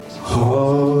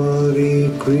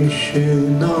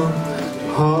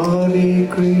Hare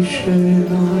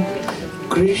Krishna,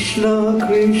 Krishna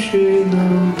Krishna,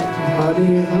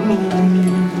 Hare Hare,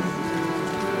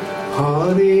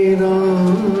 Hare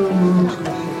Rama,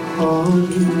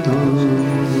 Hare Rama,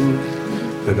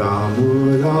 Rama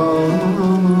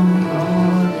Rama,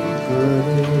 Hare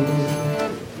Hare.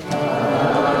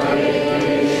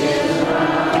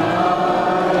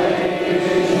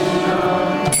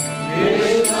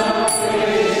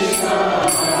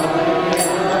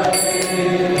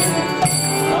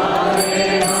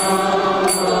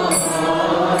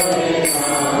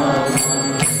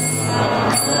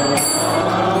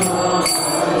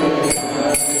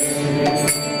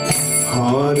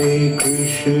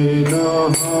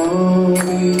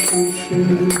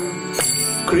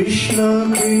 Krishna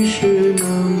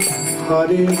Krishna,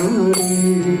 Hare Hare,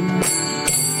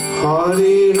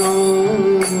 Hare Rama,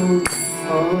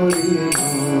 Hare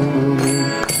Rama,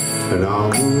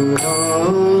 Rama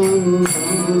Rama,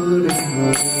 Hare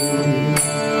Hare.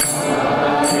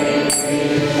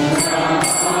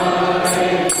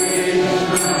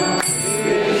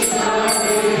 Krishna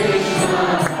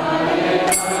Krishna, Hare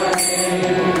Hare,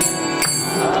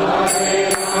 Hare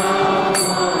Rama,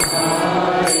 Hare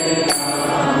Rama,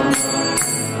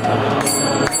 Rama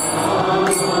Rama,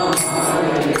 Hare Hare.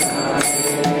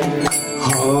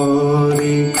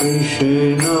 Hare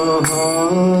Krishna,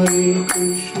 Hare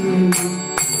Krishna,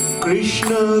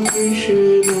 Krishna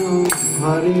Krishna,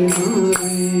 Hare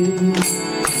Hare,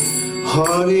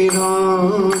 Hare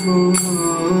Rama,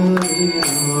 Hare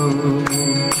Rama,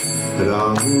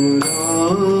 Rama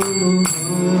Rama,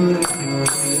 Hare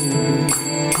Hare.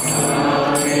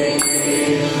 Hare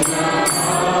Krishna,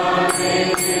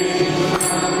 Hare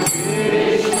Krishna,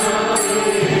 Krishna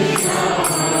Krishna,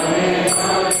 Hare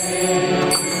Hare,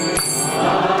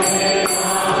 Hare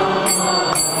Rama,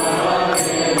 Hare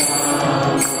Rama,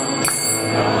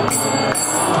 Rama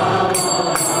Rama,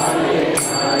 Hare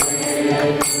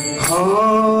Hare.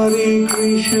 Hare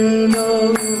Krishna,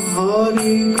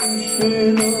 Hare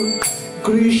Krishna,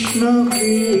 Krishna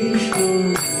Krishna,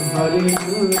 Hare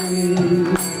Hare,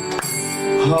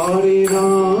 Hare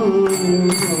Rama,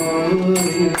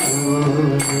 Hare Rama,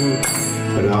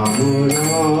 Rama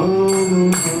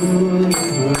Rama, Hare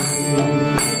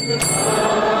Hare.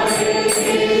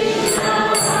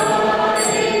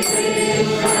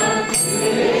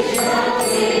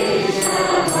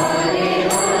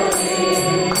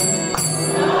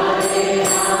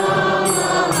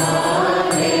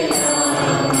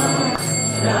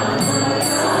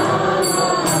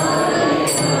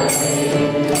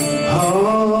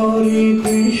 Hare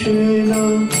Krishna,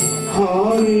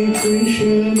 Hare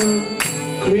Krishna,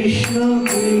 Krishna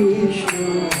Krishna,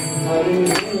 Hare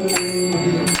Hare,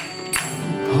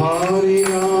 Hare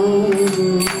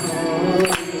Rama,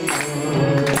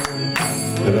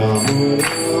 Hare Rama, Rama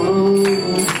Rama,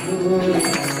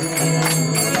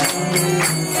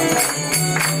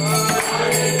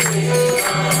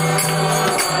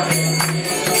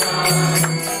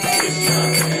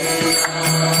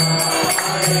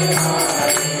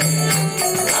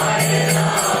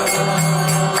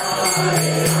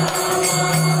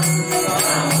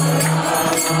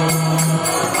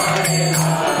 Hare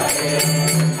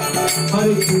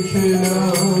Hare Krishna,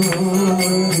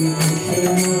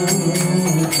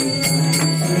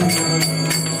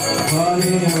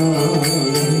 Hare Rama,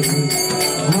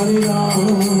 Hare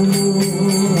Rama,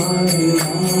 Hare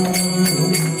Rama,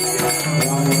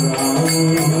 Rama Rama,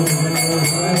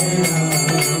 Hare Hare.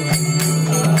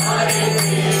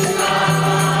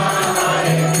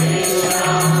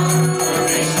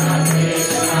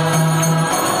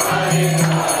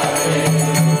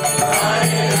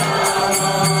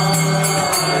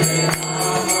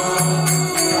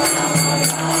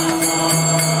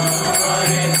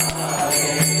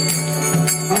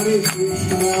 Hare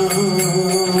Krishna,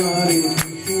 Hare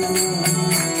Krishna,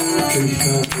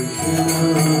 Krishna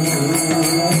Krishna,